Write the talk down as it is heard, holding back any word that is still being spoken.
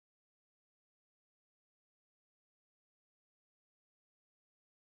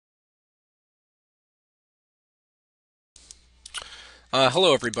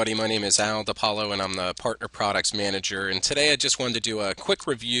Hello everybody, my name is Al DePoalo and I'm the Partner Products Manager, and today I just wanted to do a quick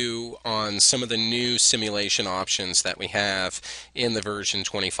review on some of the new simulation options that we have in the version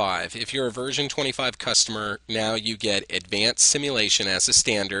 25. If you're a version 25 customer, now you get advanced simulation as a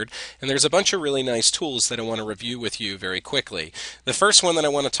standard, and there's a bunch of really nice tools that I want to review with you very quickly. The first one that I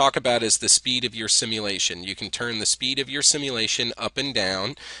want to talk about is the speed of your simulation. You can turn the speed of your simulation up and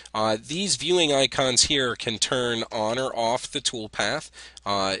down. These viewing icons here can turn on or off the toolpath.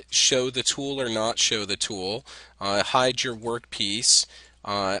 Show the tool or not show the tool, hide your workpiece,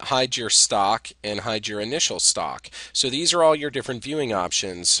 hide your stock, and hide your initial stock. So these are all your different viewing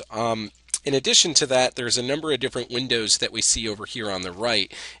options. In addition to that, there's a number of different windows that we see over here on the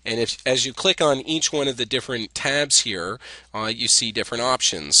right, and as you click on each one of the different tabs here, you see different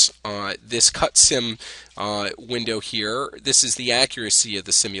options. This cut sim window here, this is the accuracy of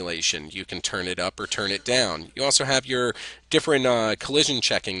the simulation. You can turn it up or turn it down. You also have your different collision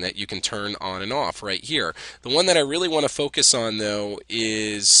checking that you can turn on and off right here. The one that I really want to focus on though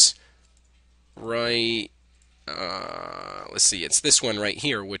is let's see, it's this one right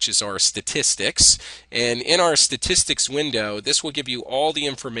here, which is our statistics. And in our statistics window, this will give you all the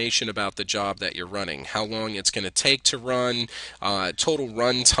information about the job that you're running, how long it's going to take to run, total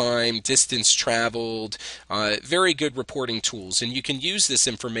run time, distance traveled, very good reporting tools. And you can use this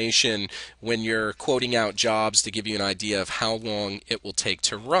information when you're quoting out jobs to give you an idea of how long it will take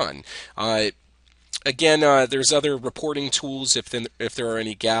to run. Again, there's other reporting tools. If there are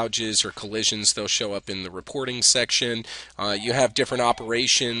any gouges or collisions, they'll show up in the reporting section. You have different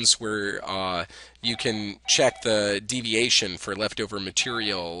operations where you can check the deviation for leftover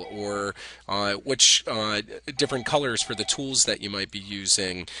material, or which different colors for the tools that you might be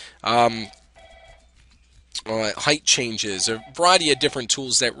using. Height changes, a variety of different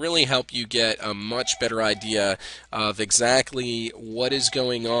tools that really help you get a much better idea of exactly what is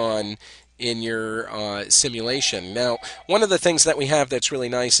going on in your simulation. Now, one of the things that we have that's really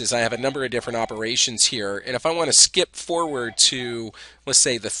nice is I have a number of different operations here, and if I want to skip forward to, let's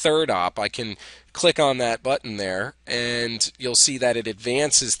say, the third op, I can click on that button there, and you'll see that it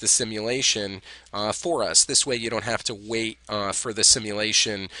advances the simulation for us. This way you don't have to wait for the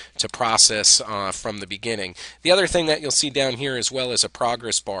simulation to process from the beginning. The other thing that you'll see down here as well is a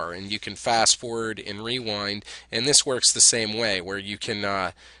progress bar, and you can fast forward and rewind, and this works the same way, where you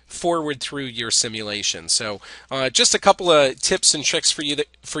can forward through your simulation. So just a couple of tips and tricks for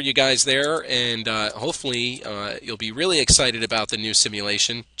you guys there, and hopefully you'll be really excited about the new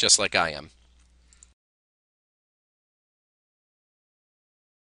simulation just like I am.